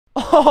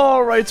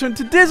Alright, so in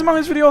today's Among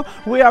Us video,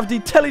 we have the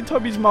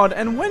Teletubbies mod,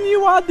 and when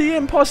you are the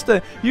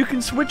imposter, you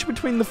can switch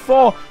between the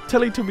 4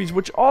 Teletubbies,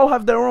 which all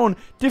have their own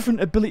different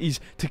abilities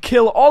to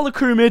kill all the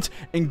crewmates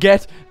and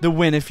get the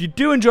win. If you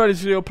do enjoy this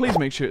video, please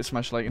make sure to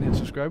smash like and hit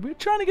subscribe. We're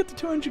trying to get to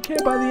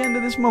 200k by the end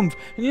of this month.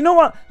 And you know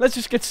what? Let's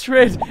just get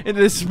straight into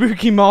this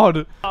spooky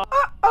mod.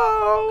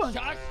 Uh-oh!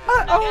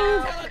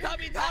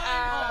 Teletubby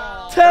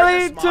time!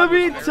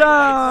 Teletubby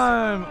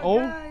time!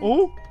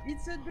 Oh!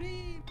 It's a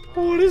dream.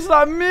 What is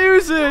that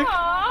music?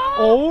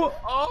 Aww.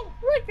 Oh!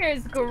 Look,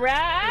 there's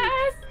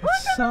grass. It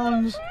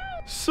sounds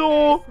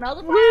so Smell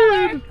the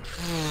weird.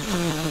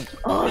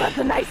 Oh, that's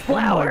a nice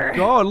flower. Oh my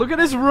god, look at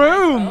this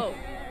room!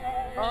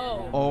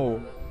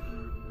 Oh.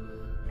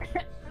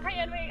 Hi,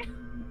 Henry.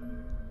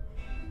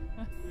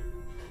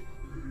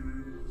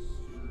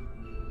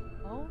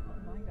 Oh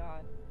my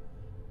god.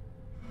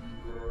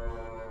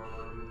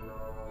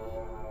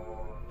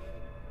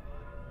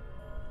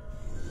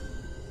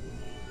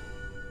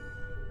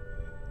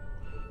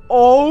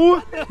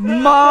 Oh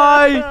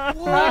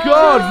my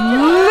god,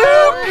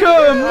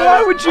 Lucan!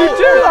 Why would you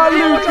do that,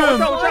 Lucan?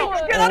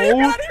 Get out of here,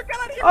 get out of here, get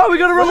out of here! Oh, we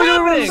gotta run,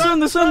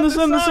 the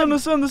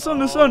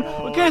sun.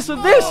 Okay, so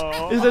this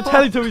is the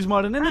Teletubbies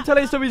mod, and in the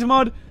Teletubbies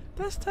mod,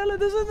 there's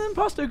an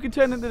imposter who can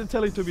turn into the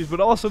Teletubbies,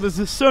 but also there's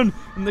the sun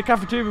in the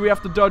cafeteria we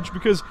have to dodge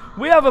because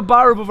we have a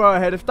bar above our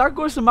head. If that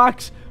goes to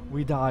max,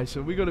 we die,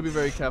 so we gotta be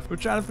very careful. We're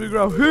trying to figure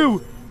out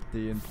who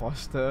the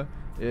imposter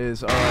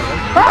is. Oh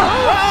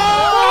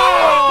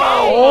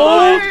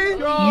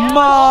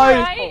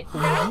my!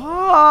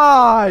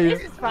 Why?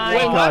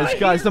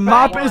 Guys, the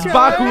map is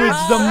backwards.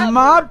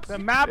 The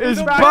map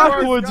is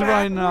backwards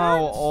right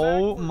now.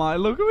 Oh my!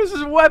 Look at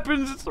this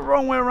weapons. It's the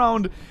wrong way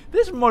around.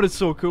 This mod is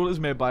so cool. It's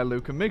made by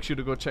Luca. Make sure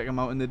to go check him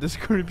out in the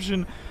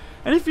description.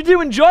 And if you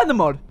do enjoy the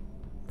mod,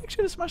 make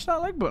sure to smash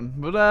that like button.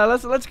 But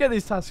let's get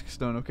these tasks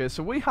done. Okay,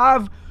 so we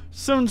have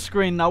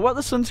sunscreen. Now what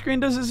the sunscreen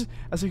does is,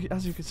 as you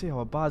can see,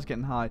 our bar's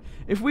getting high.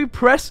 If we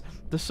press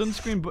the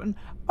sunscreen button,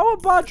 our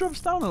bar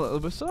drops down a little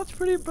bit, so that's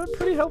pretty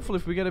helpful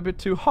if we get a bit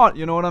too hot,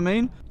 you know what I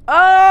mean?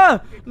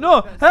 Ah!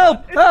 No!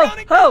 Help!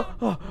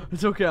 Oh,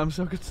 it's okay, I'm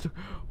so good stuck.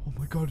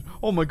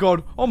 Oh my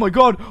god,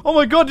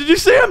 did you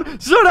see him?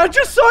 Son, I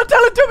just saw a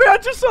Teletubby, I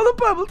just saw the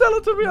purple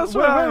Teletubby, I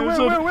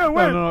swear.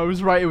 Where? No, it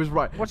was right.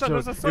 What's up,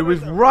 there's a sun it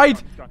was right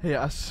there. right. Hey,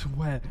 I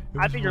swear.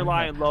 I think you're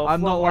lying, Loaf.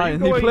 I'm not lying.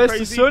 He placed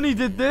the sun, he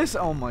did this.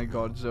 Oh my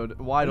god, Zod.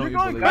 Why don't you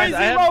believe crazy,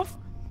 it? Loaf?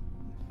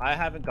 I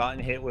haven't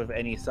gotten hit with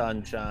any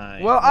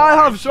sunshine. Well, I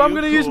have, so I'm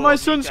gonna use my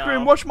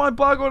sunscreen. Watch my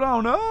bar go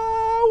down.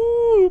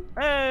 Woo.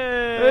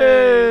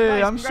 Hey,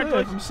 nice,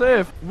 I'm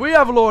safe. We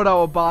have lowered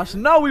our bar, so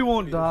now we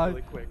won't die.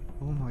 Really quick.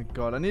 Oh my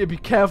god, I need to be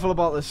careful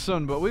about the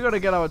sun, but we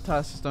gotta get our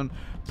tasks done.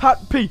 Pat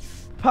P.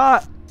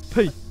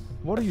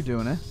 What are you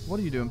doing, eh? What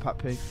are you doing, Pat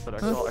P? But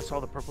I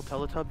saw the purple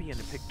Teletubby and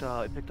it picked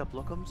up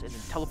Lookums and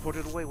then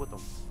teleported away with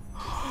them.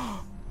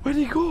 Where'd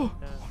he go?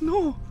 Oh,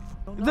 no.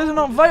 There's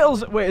not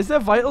vitals. Wait, is there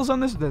vitals on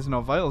this? There's no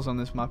vitals on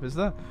this map, is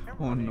there?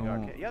 Oh no.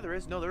 Okay. Yeah, there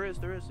is. No, there is.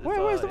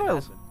 Where's the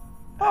vitals?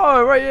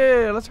 Oh, right,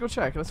 yeah. Let's go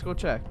check.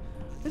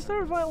 Is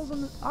there vitals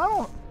on this?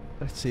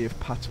 Let's see if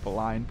Pat's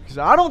blind, because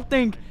I don't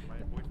think.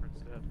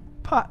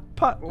 Pat,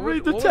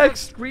 read the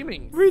text.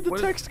 Screaming. Read the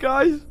text,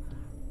 guys.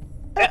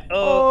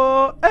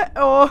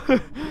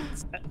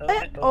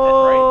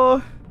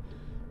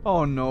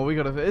 Oh no, we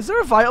gotta. Is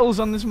there vitals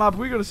on this map?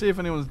 We gotta see if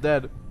anyone's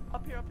dead.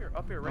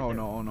 Up here, right Oh there.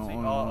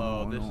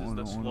 no. This is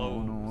the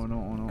slow.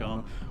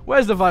 No.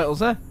 Where's the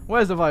vitals, eh?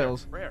 Where's the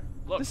vitals? Rare.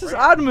 Look, This is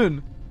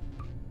admin.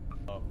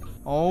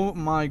 Oh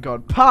my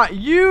god. Pat,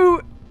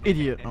 you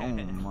idiot. Oh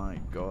my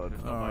god.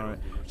 Alright.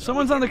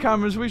 Someone's on the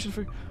cameras. We should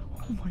figure.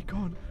 Oh my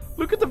god.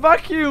 Look at the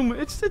vacuum.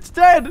 It's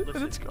dead. Listen,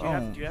 and it's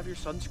do you have your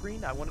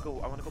sunscreen? I want to go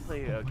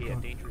play a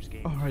dangerous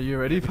game. Alright, you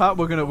ready, Pat?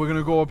 We're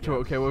gonna go up to it.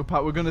 Okay,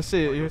 Pat, we're gonna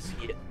see it.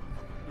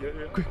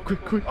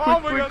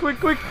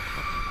 Quick.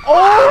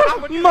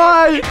 Oh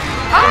my!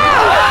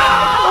 Oh!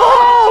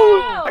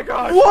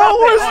 What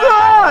was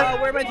that?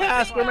 Where's my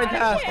task?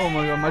 Oh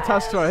my god, my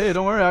task's right here.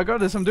 Don't worry, I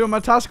got this. I'm doing my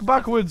task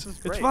backwards.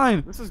 It's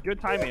fine. This is good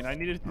timing. I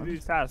needed to do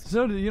these tasks.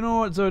 Zod, you know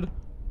what, Zod?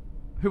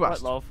 Who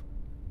asked? What, Loaf?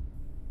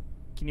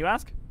 Can you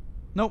ask?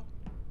 Nope.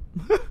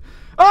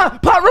 Ah!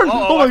 Pat, run!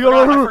 Oh my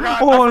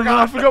god,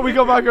 I forgot we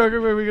got back. Do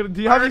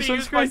you have your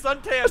sunscreen?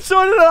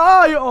 So did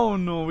I! Oh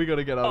no, we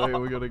gotta get out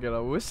of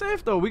here. We're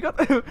safe though. We got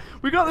to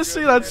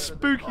see that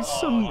spooky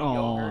sun.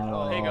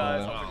 Oh. Hey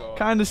guys, how's it going?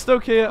 Kinda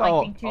stuck here.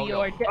 Oh No!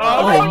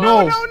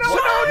 no!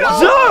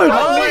 Zod!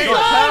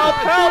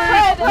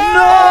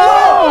 No!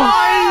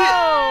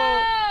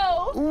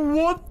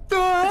 What the?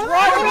 Run!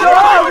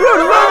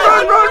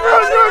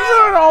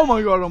 Oh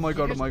my god.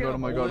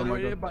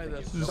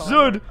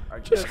 Zod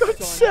just got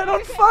set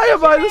on fire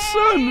by the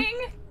sun.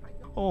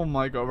 Oh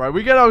my god. Right,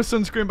 we get our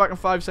sunscreen back in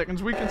 5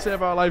 seconds. We can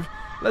save our life.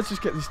 Let's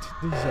just get these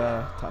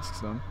tasks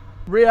done.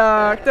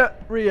 Reactor,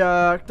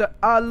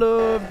 I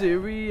love the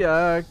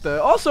reactor.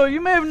 Also,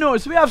 you may have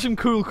noticed we have some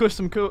cool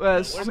custom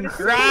colors.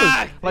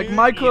 Like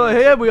my color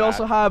here. We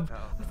also have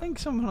think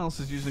someone else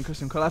is using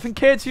custom colour. I think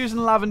Kate's using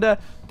lavender.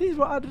 These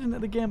were added into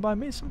the game by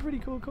me. Some pretty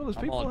cool colours.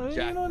 People,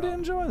 you know, they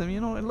enjoy them.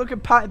 You know, and look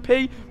at Pat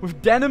P with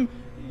denim.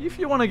 If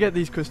you want to get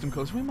these custom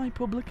colours, we might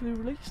publicly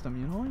release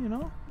them. You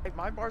know. Hey,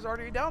 my bar's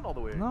already down all the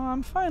way. No,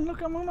 I'm fine.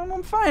 Look,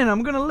 I'm fine.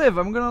 I'm gonna live,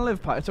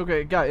 Pat. It's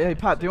okay. Hey,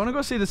 Pat, do you want to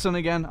go see the sun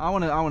again? I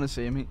wanna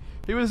see him.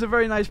 He was a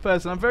very nice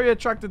person. I'm very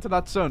attracted to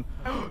that sun.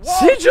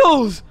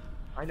 Sigils!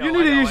 I know, You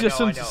need to use your I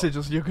sun know.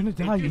 Sigils. You're gonna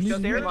die. You need to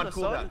staring use at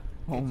the sun?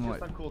 Oh my.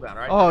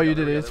 Right? Oh, you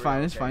did it. It's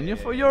fine. It's fine. You're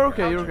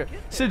okay. You're okay.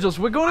 Sigils,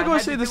 we're going to go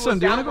see the sun.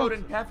 Do you want to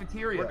go?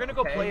 Cafeteria, We're gonna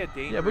go play a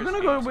dangerous Yeah,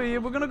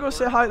 we're gonna go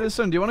say hi to the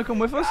sun. Do you want to come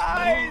with us?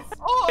 Guys!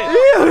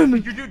 Ian!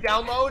 Did you do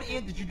download?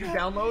 Ian, did you do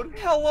download?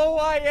 Hello,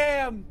 I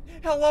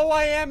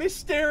am is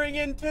staring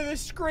into the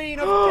screen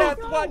of death.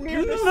 What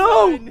near the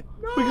No! sun?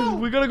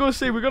 We gotta go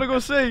see. We gotta go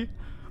see.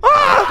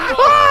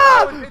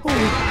 Ah!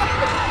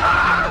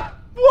 Ah!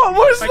 What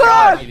was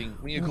that?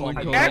 We need to call a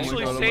meeting.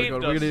 Actually saved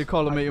us. We need to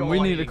call a meeting. We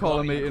need to call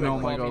a meeting. Oh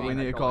my god, we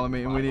need to call a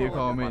meeting. We need to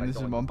call a meeting. This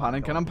is I'm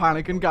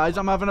panicking, guys.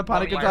 I'm having a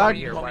panic attack.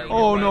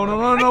 Oh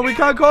no, we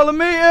can't call a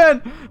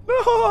meeting.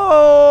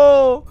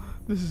 No!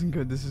 This isn't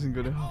good.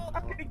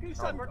 I'm getting new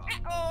sun work.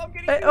 I'm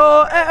getting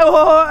Oh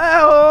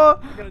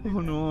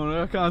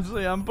no, I can't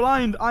see. I'm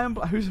blind.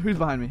 Who's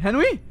behind me?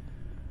 Henry?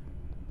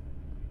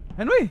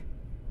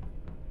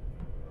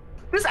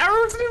 This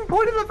arrow isn't even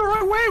pointed at the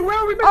right way. Where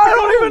are we? I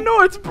don't even know.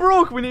 It's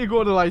broke. We need to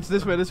go to the lights.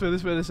 This way.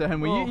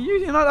 Henry,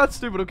 you're not that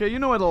stupid, okay? You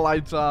know where the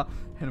lights are.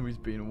 Henry's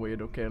being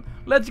weird, okay?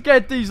 Let's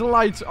get these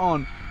lights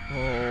on.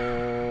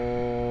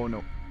 Oh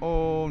no.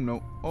 Oh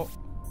no. Oh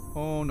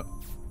no.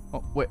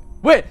 Oh wait.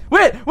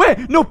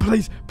 No,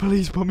 please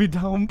put me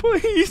down.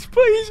 Please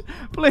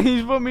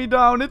put me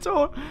down. It's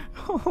on.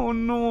 Oh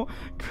no.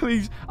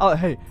 Please.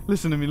 Hey,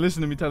 listen to me,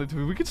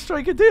 Teletubbies. We can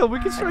strike a deal.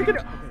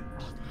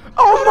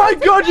 Oh my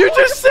god, you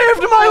just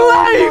saved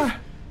my life!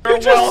 You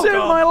just saved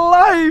my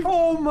life!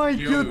 Oh my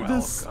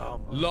goodness.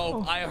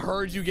 Loaf, I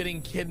heard you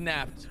getting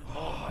kidnapped.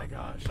 Oh my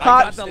gosh. I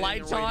got the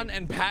lights on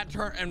and Pat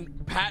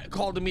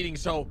called the meeting,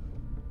 so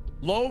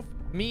Loaf,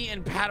 me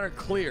and Pat are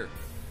clear.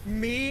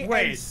 Me and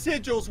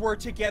Sigils were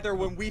together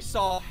when we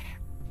saw.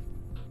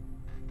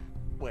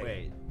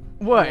 Wait.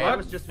 Wait. I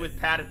was just with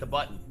Pat at the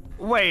button.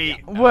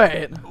 Wait. No.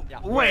 I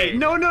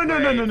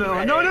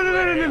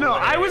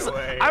was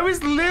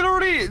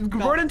literally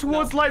running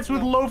towards lights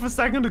with Loaf a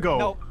second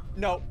ago.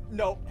 No.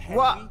 Henry,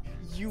 What?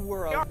 you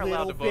were a allowed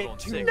little to vote bit on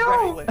too six.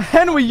 reckless.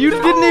 Henry, you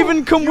didn't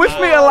even come with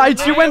me at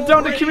lights. You went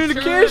down to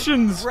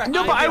communications.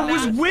 No, but I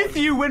was with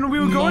you when we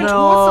were going towards the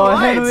No,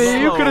 lights.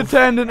 Henry, you could have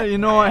turned into. You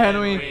know what,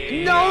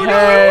 Henry? No,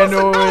 guys,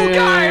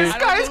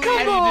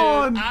 come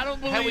on. I don't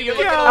believe you.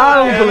 I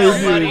don't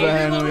believe you either,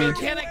 Henry. We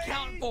can't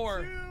account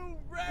for.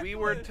 We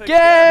were together.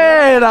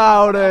 Get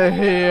out of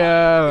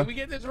here! Did we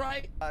get this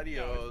right?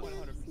 Adios.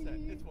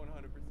 100%. It's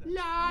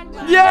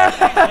 100%.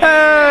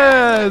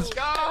 Yes!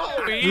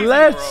 Easy,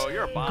 Let's bro.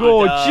 You're a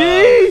go, bot. G!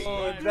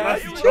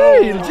 That's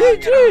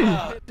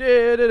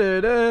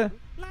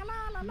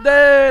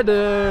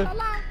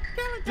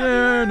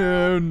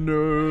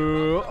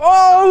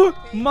Oh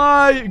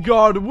my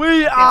god,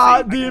 we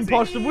are the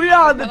imposter. We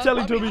are the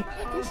Teletubby.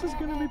 This is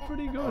gonna be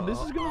pretty good.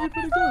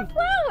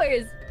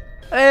 Flowers.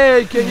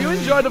 Hey, can you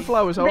enjoy the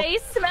flowers? They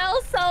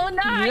smell so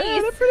nice. Yeah,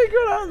 they're pretty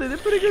good, aren't they? They're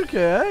pretty good,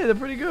 Kay. They're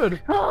pretty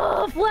good.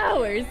 Oh,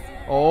 flowers.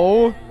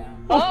 Oh.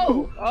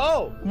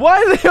 Oh!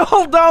 Why are they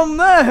all down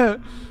there?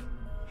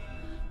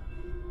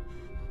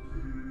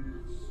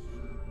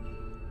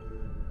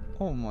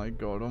 Oh my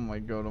god.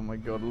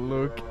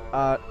 Look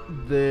at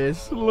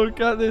this. I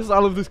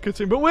love this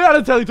cutscene. But we are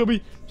a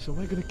Teletubby, so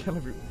we're gonna kill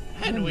everyone.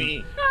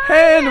 Henry!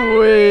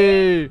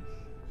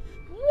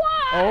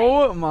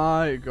 Oh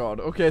my god.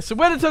 Okay, so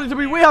we're the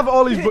Teletubby. We have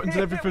all these buttons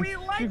and everything.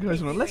 You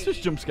guys know. Let's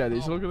just jump scare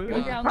these. Look at it.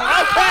 Oh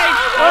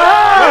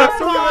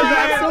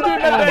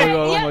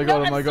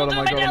my god.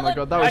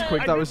 That was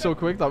quick. That was so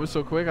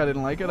quick. I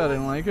didn't like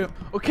it.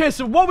 Okay,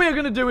 so what we are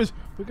going to do is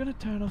we're going to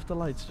turn off the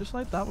lights. Just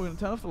like that. We're going to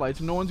turn off the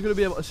lights. No one's going to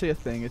be able to see a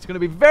thing. It's going to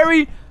be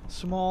very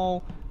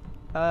small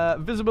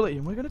visibility.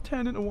 And we're going to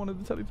turn into one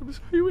of the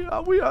Teletubbies. Here we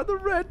are. We are the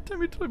red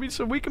Teletubbies.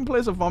 So we can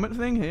place a vomit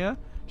thing here.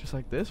 Just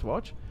like this.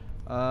 Watch.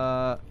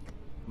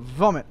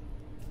 Vomit.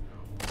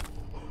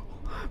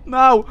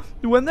 Now,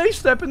 when they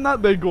step in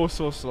that, they go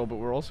so slow. But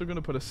we're also going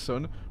to put a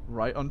sun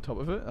right on top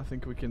of it. I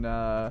think we can,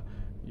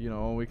 you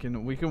know, we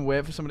can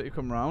wait for somebody to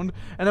come around.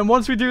 And then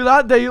once we do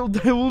that, they will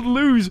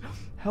lose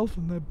health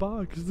on their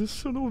bar because the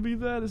sun will be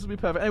there. This will be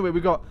perfect. Anyway,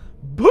 we got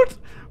butt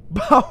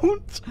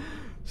bounce,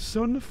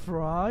 sun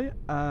fry,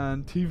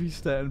 and TV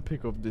stare and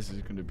pick up. This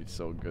is going to be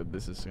so good.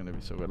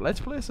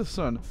 Let's place a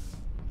sun.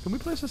 Can we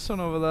place a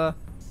sun over there?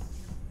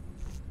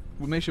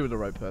 We'll make sure we're the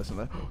right person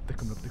there. Oh, they're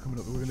coming up.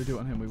 We're going to do it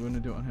on him. We're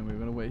going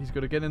to wait. He's got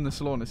to get in the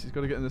slowness.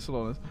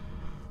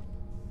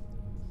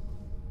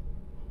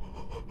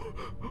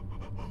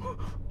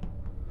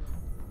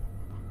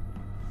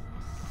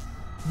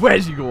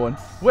 Where's he going,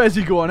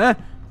 eh?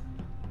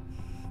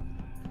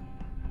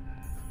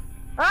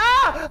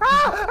 Ah!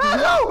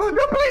 No!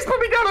 No, please put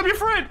me down. I'm your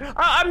friend.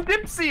 I'm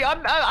Dipsy.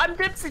 I'm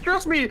Dipsy.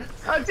 Trust me.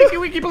 Tinky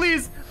Winky,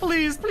 please.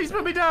 Please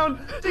put me down.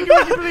 Tinky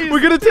Winky, please.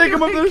 We're gonna take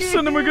him up to the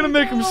sun and we're gonna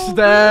make him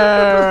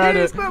stare at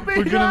it. Put me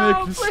We're gonna down,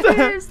 make him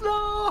stare. please,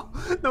 no.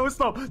 No,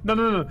 stop.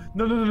 No.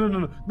 Put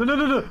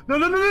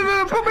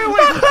me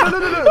away.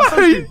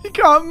 Hey, he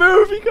can't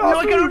move. He I can't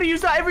can move. only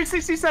use that every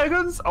 60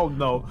 seconds. Oh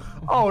no.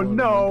 Oh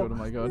no. Oh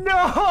my god.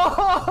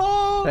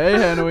 No. Hey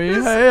Henry.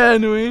 Hey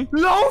Henry.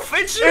 Loaf,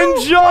 it's you.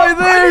 Enjoy I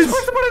this. just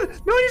pressed the button.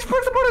 No, you just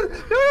pressed the button.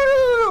 No.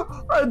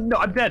 No,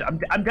 I'm dead.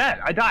 I'm dead.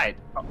 I died.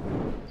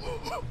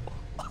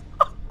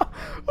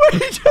 Wait,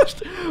 he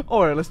just.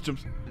 Alright, let's jump.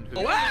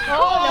 Oh,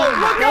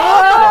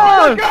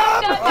 Ah! no.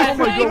 Oh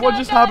my god, what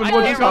just happened?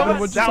 What just happened?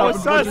 What just That was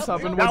happened? What sus. just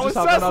happened? That What was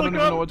just happened? sus, I don't even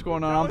Luca. know what's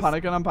going on. I'm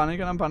panicking. I'm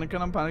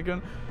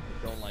panicking. I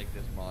don't like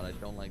this mod. I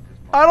don't like this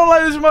mod. I don't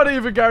like this mod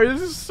either, Gary.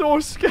 This is so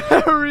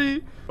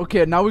scary.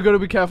 Okay, now we gotta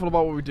be careful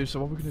about what we do. So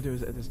what we're gonna do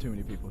is there's too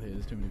many people here.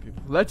 There's too many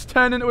people. Let's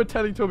turn into a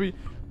Teletubby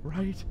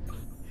right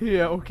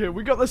here. Okay,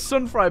 we got the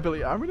Sunfry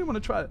ability. I really want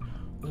to try it.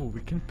 Oh, we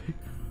can pick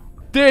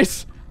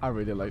this. I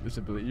really like this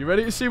ability. You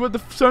ready to see what the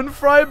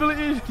Sunfry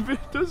ability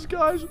does,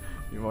 guys?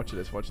 You watch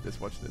this. Watch this.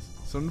 Watch this.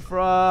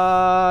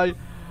 Sunfry.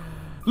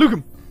 Luke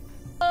him.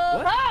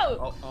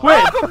 Oh!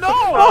 Wait. No.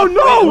 Oh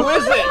no. Who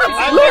is it?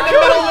 I'm in the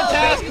middle of the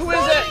task. Who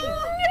is it?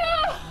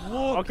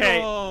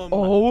 Okay.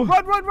 Oh.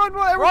 Run, guys,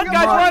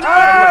 Run.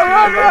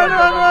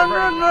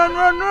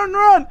 run.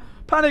 Run.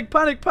 Panic.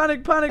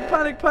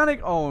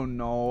 Oh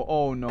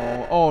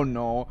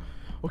no.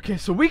 Okay,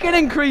 so we can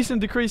increase and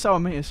decrease our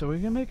meter, so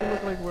we can make it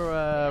look like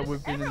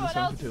we've been in the Everyone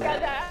sun else for too does long.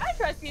 that. I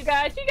trust you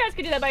guys. You guys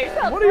can do that by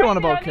yourself. What are you on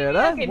about, kid?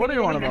 What are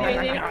you on about? Oh,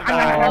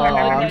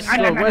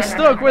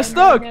 we're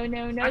stuck. No. Son,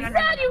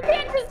 you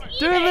can't just eat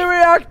Do it. the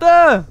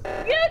reactor.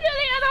 You do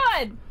the other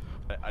one.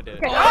 I did.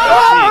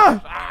 Ah!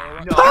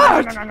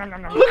 Pat!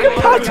 Look at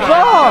Pat's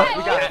bar!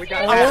 We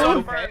got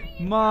Oh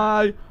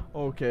my.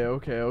 Okay.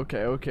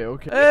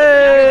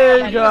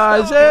 Hey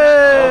guys,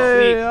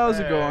 hey! How's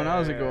it going?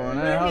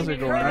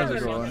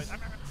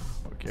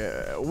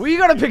 Okay, we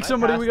gotta pick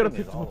somebody. We gotta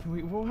pick them up.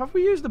 Have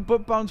we used the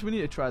butt bounce? We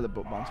need to try the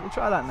butt bounce. We'll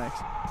try that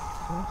next.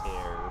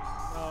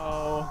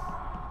 No.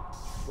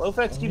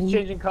 LoafX keeps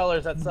changing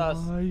colors. That's us.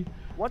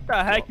 What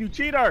the heck, you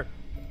cheater?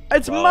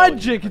 It's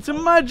magic. It's a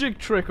magic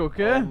trick,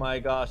 okay? Oh my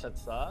gosh,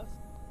 that's us.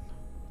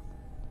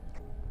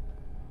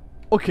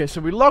 Okay,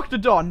 so we locked the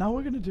door. Now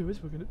what we're gonna do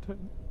is we're gonna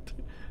turn.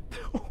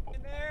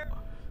 In there.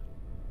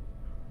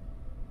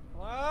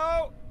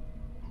 Hello?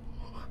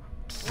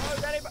 Hello,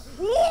 is anybody?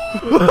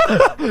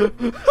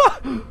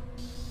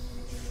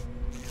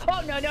 Oh, no.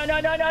 No, put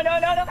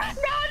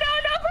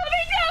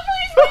me down,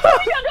 please. Put me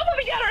down. Don't put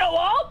me down on a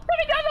wall. Put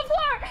me down on the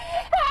floor.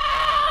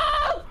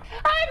 Help!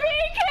 I'm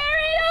being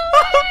carried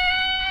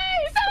away.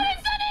 Someone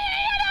send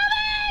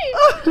me.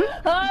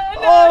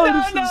 Oh,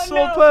 this is so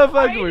perfect.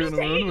 Are you We're just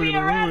gonna taking run, me we're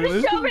gonna around run,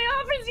 to show me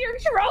off as your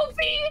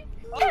trophy?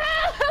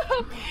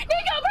 Help!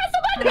 Nico, press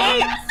the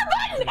button. Press the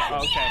button.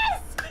 Okay.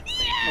 Yes.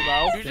 Hello?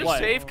 Did you just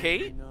save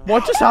Kate?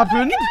 What just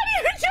happened?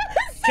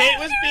 Kate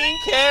was being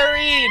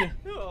carried.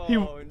 He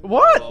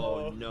what?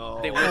 Oh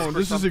no. They whisper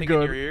this isn't something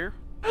good. in your ear?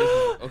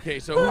 Okay,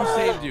 so who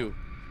saved you?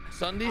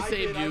 Sunday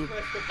saved you.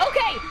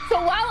 Okay, so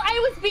while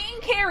I was being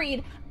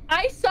carried,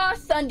 I saw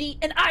Sunday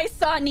and I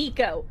saw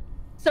Nico.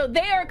 So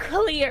they are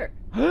clear.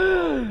 All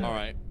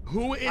right.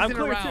 Who isn't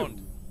clear,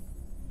 around?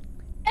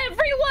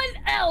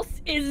 Everyone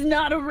else is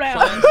not around.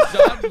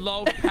 Zud,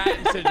 Loaf, Pat,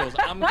 and Sigils.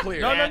 I'm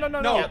clear.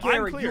 No,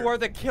 Gary, clear. you are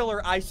the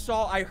killer. I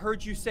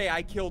heard you say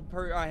I killed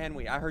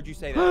Henry. I heard you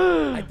say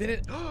that. I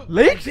didn't.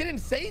 Leak? I didn't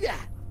say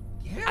that.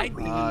 Gary,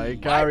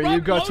 I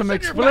you got rubbed some lotion in your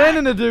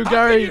explaining to back. do, How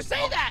Gary. can you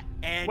say that?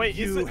 And Wait,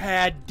 you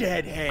had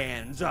dead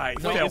hands. I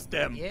felt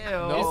them.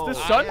 No, Is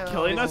the sun I-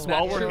 killing this us is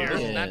while not we're true. here?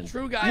 This is not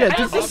true, guys. Yeah, I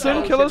does the rubbed sun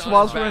lotion kill us on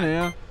whilst his we're in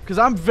back. here? Because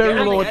I'm very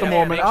Yeah, low at the yeah,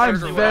 moment. make I'm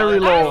sure to very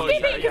run. low. I'm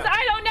skipping because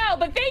I don't know,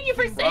 but thank you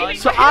for saving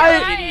So my I-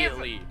 life.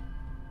 Immediately.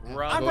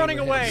 Run. I'm running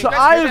away. So You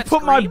guys I hear have that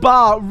put my scream?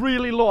 bar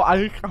really low.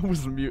 I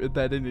wasn't muted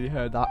there, didn't you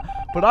hear that?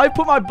 But I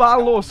put my bar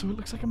low, so it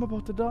looks like I'm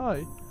about to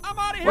die. I'm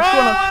out of here. What's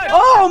going on?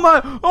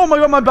 Oh my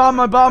god,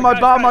 my bar.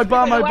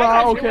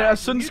 Okay, a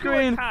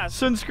sunscreen.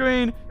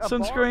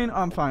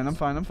 I'm fine. A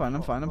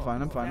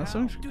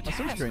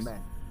sunscreen.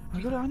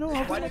 I know.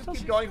 Why do you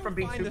keep going from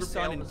being super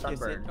pale to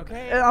sunburned?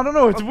 Okay. I don't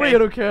know. It's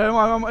weird. Okay. I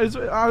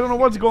don't know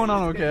what's going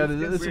on. Okay.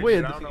 It's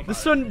weird. The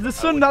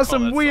sun has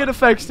some weird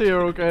effects here.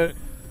 Okay.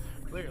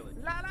 Clearly.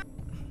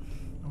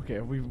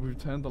 Okay. We've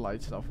turned the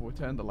lights off. Let's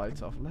jump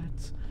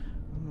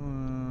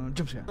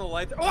scare. The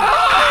light.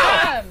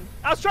 I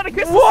was trying to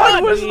kiss the What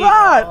sun! was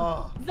that?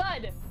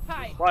 Zud,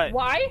 hi. What?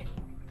 Why?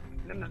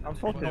 I'm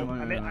supposed to.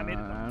 I made it.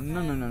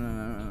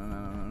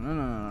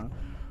 No.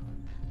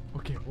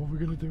 Okay, what we're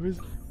gonna do is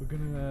we're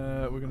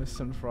gonna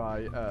sun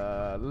fry.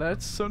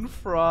 Let's sun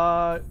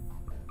fry.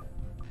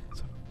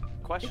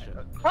 Question.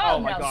 Oh,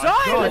 my no. god.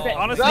 Zud!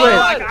 Honestly, Wait,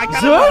 I kind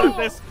Zud? of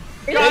this.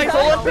 Guys,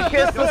 I went to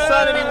kiss the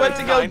sun and he went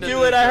to go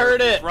do it. I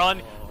heard it.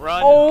 Run.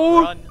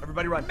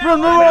 Everybody run. Run!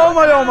 Oh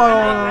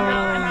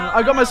my!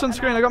 I got my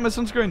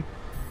sunscreen.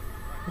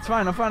 It's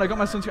fine. I'm fine. I got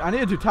my sunscreen. I need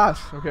to do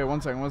tasks. Okay,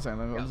 one second.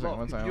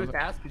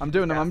 I'm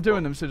doing them.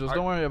 Sigils.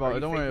 Don't worry about it.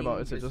 Don't worry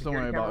about it, Sigils. Don't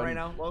worry about it.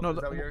 No.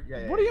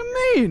 What do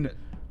you mean?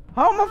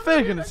 How am I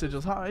faking it,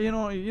 Sigils? How, you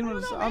know, I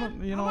don't,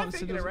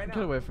 Sigils,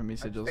 get away from me,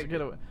 Sigils.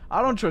 Get away.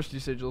 I don't trust you,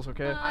 Sigils.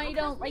 Okay. I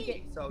don't like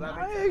it. So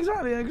that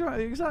Exactly. I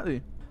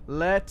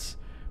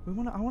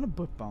want to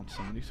butt bounce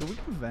somebody so we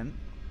can vent.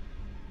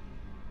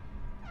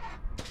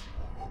 Okay,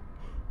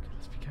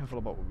 let's be careful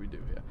about what we do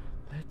here.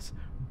 Let's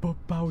butt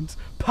bounce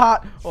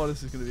Pat. Oh,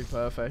 this is gonna be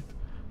perfect.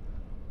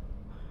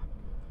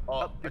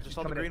 Oh, I just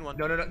saw the green one.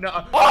 No.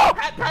 Oh!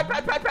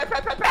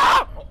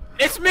 Pat!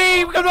 It's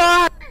me! Come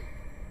on!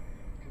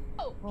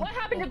 Oh, what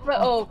happened to?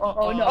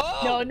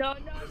 No.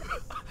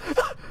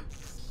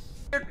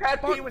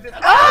 Pat P was his.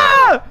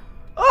 Ah!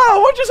 Oh,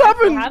 what just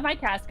happened? I have my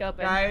task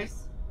open.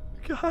 Guys,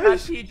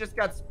 Guys. P just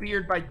got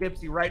speared by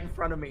Dipsy right in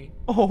front of me.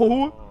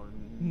 Oh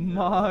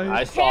my.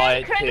 I saw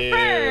it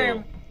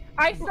Confirm. too.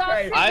 I saw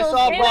Okay. I Sizzles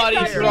saw and bodies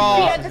I saw draw.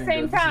 Dipsy at the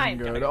same time.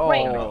 Good. Wait,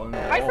 Oh, no,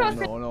 I saw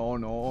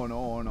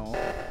no.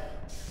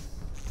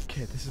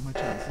 Okay, this is my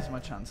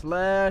chance.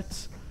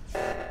 Let's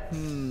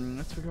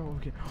figure out what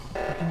we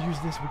can use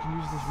this. We can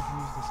use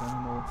this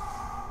animal.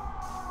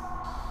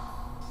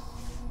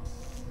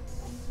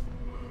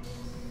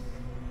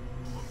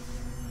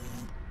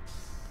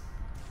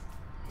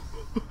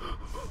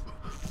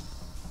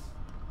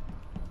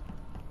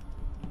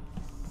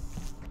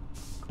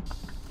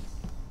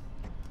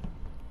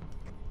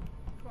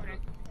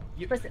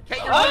 Listen.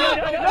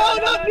 No,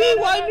 not me.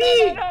 Why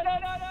me?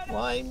 No.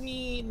 Why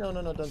me? No,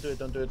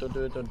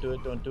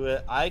 don't do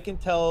it. I can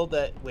tell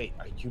that. Wait,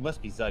 you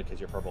must be Zud because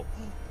you're purple.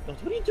 No,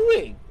 what are you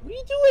doing?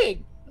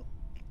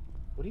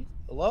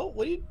 Hello?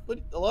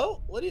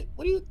 Hello? What do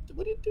you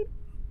do?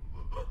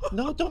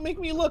 No, don't make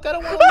me look. I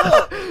don't want to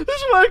look.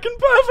 This is working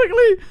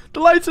perfectly. The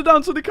lights are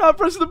down so they can't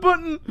press the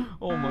button.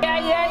 Oh my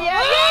god.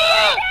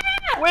 Yeah.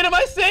 Wait, am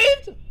I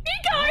saved?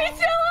 You're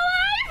still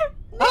alive.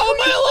 How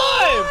am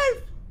I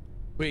alive?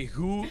 Wait,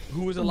 who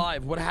was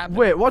alive? What happened?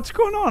 Wait, what's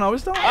going on? I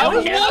was down. I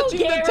was No, watching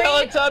Gary. the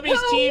Teletubbies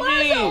Who TV.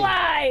 was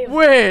alive?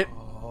 Wait.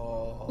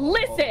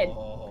 Listen,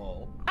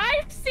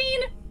 I've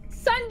seen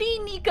Sunday,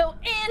 Nico,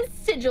 and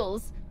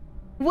Sigils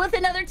with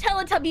another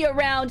Teletubby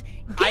around.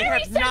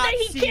 Gary said that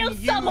he killed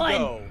someone.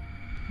 Though.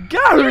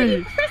 Gary.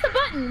 You pressed a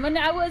button when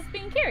I was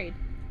being carried.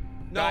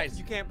 No, Guys.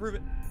 you can't prove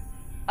it.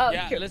 Oh,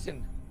 Yeah, sure.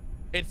 listen.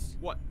 It's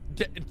What?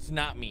 It's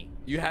not me.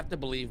 You have to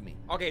believe me.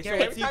 Okay, so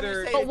Gary, it's every time you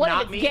either. say But it's what if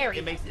not it's me, Gary?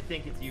 it makes it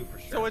think it's you for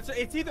sure. So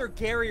it's either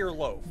Gary or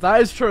Loaf.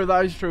 That is true.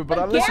 But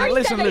But listen.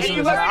 Gary said that he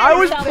murdered I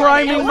was someone,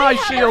 priming and my we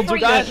have a shields.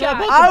 free Okay.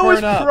 shot. I was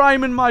Burn up.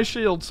 priming my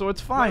shield, so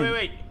it's fine.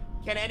 Wait.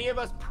 Can any of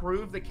us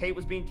prove that Kate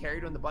was being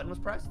carried when the button was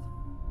pressed?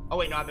 Oh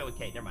wait, no, I've been with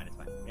Kate. Never mind, it's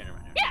fine. Yeah, never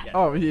mind. Yeah.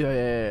 Oh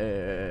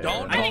yeah.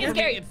 Don't I think vote it's for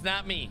Gary. me. It's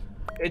not me.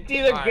 It's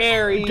either Alright.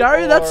 Gary.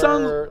 Gary, that or-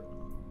 sounds-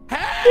 Hey!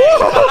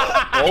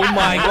 Oh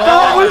my That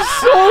god. was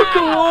so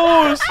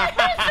close.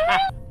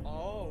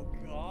 Oh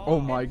god. Oh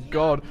my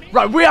god.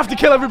 Right, we have to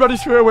kill everybody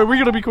straight away. We're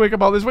gonna be quick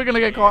about this. We're gonna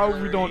get caught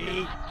if we don't. I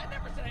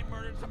never said I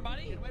murdered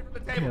somebody. Get away from the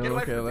Okay, table. Get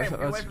away okay, from the let's table.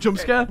 Get away from jump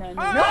the table. scare.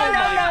 No.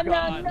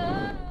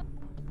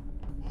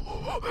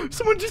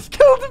 Someone just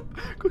killed him.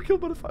 Got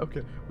killed by the fire.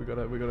 Okay, we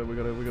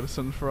gotta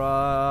sun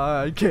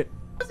fry. Okay.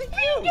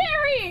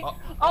 Gary!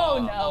 Oh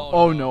no.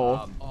 Oh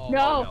no.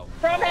 No.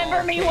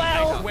 Remember me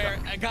well. Where,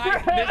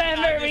 guys, this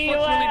Remember me looks really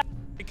well.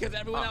 because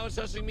everyone that was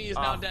touching me is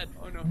now dead.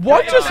 Oh no.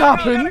 What just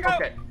happened?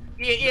 Okay.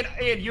 Ian,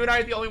 you and I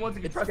are the only ones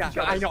that can trust each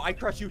other. I know. I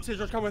trust you.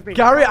 Scissors, come with me.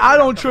 Gary, I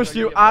don't trust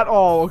you at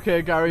all.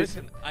 Okay, Gary.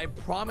 Listen, I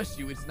promise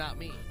you it's not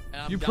me.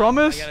 And I'm You done.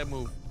 promise? I gotta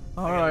move.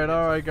 All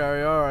right,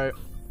 Gary. All right.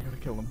 We gotta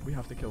kill him. We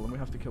have to kill him.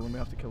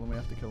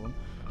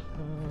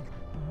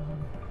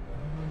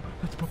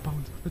 Let's put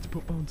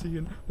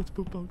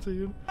bounce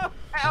in.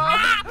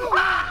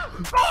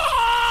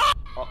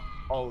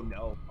 Oh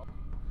no.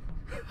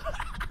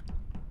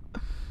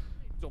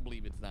 Don't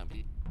believe it's not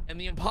me. And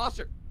the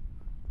imposter.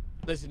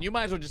 Listen, you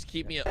might as well just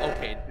keep me.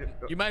 Okay,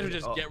 you might as well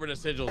just get rid of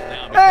Sigils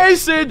now. Hey,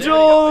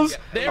 Sigils!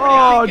 They already Oh,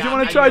 got do you me.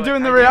 want I to try knew doing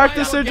it. the I knew it.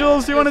 reactor, I don't get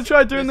Sigils? Do you want to listen,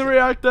 try doing the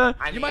reactor?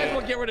 You might as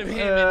well get rid of him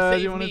Yeah, and do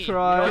save you wanna me.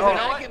 try? You know Oh.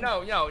 what?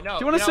 No. Do you want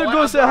to know say what?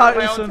 go I'm say going hi on to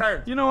my own some?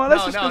 terms. You know what?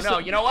 Let's just go. No.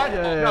 You know what?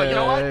 Yeah, No, you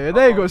know what? yeah.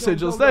 There you go,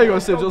 Sigils. There you go,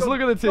 Sigils.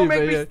 Look at the Don't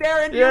make me TV.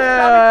 stare into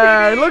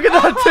Yeah, your look at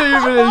that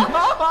TV.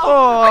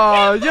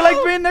 Oh, you like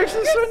being next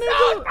to Sonny?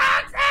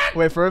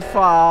 Wait for it.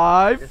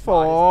 5,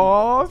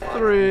 4,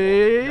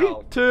 3,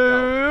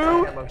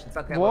 2,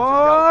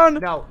 1,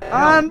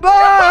 and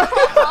bye.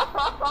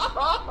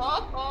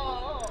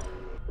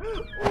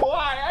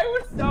 Why? I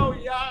was so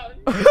young.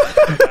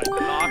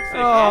 Toxic.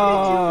 Oh.